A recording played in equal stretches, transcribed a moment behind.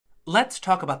Let's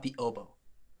talk about the oboe.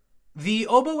 The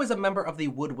oboe is a member of the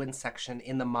woodwind section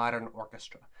in the modern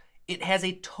orchestra. It has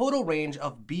a total range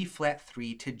of B-flat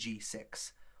 3 to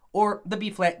G6, or the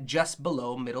B-flat just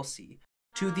below middle C,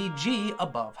 to the G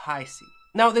above high C.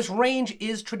 Now, this range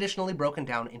is traditionally broken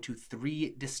down into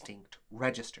 3 distinct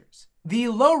registers. The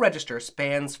low register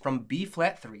spans from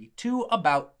B-flat 3 to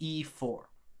about E4,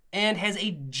 and has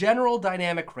a general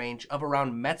dynamic range of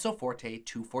around mezzo forte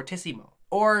to fortissimo,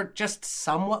 or just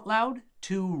somewhat loud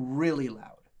to really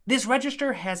loud. This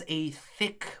register has a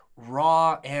thick,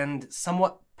 raw, and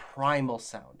somewhat primal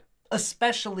sound,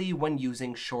 especially when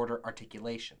using shorter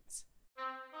articulations.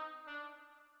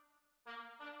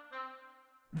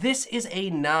 This is a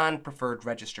non-preferred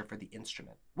register for the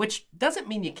instrument, which doesn't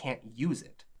mean you can't use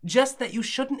it, just that you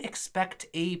shouldn't expect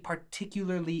a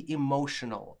particularly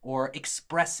emotional or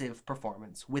expressive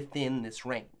performance within this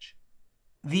range.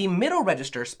 The middle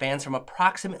register spans from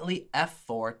approximately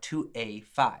F4 to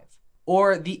A5,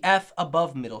 or the F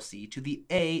above middle C to the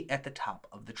A at the top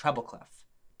of the treble clef.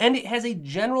 And it has a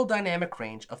general dynamic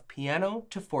range of piano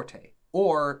to forte,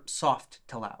 or soft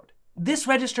to loud. This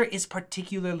register is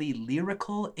particularly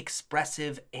lyrical,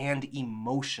 expressive, and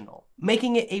emotional,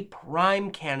 making it a prime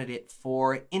candidate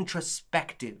for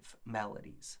introspective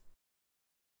melodies.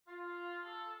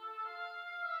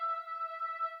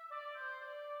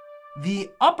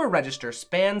 The upper register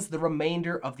spans the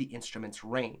remainder of the instrument's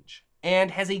range,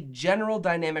 and has a general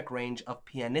dynamic range of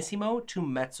pianissimo to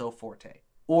mezzo forte,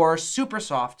 or super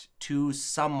soft to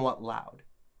somewhat loud.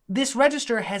 This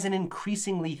register has an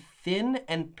increasingly thin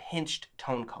and pinched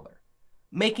tone color,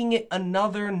 making it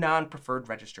another non-preferred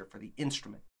register for the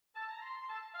instrument.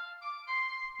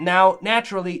 Now,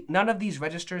 naturally, none of these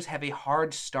registers have a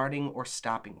hard starting or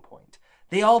stopping point.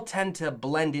 They all tend to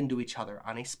blend into each other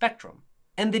on a spectrum.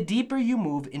 And the deeper you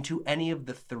move into any of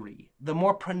the 3, the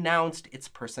more pronounced its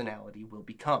personality will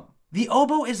become. The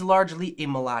oboe is largely a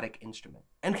melodic instrument,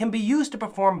 and can be used to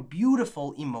perform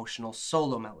beautiful emotional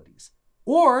solo melodies,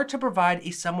 or to provide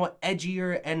a somewhat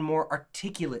edgier and more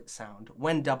articulate sound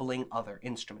when doubling other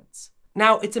instruments.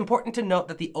 Now, it's important to note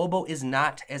that the oboe is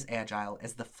not as agile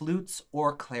as the flutes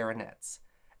or clarinets,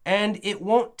 and it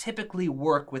won't typically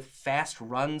work with fast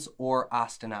runs or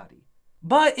ostinati.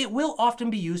 But it will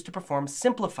often be used to perform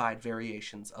simplified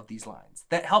variations of these lines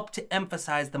that help to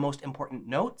emphasize the most important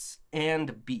notes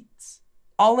and beats.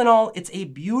 All in all, it's a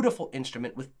beautiful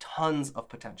instrument with tons of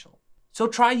potential. So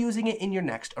try using it in your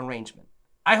next arrangement.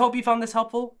 I hope you found this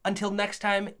helpful. Until next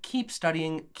time, keep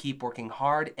studying, keep working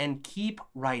hard, and keep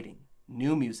writing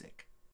new music.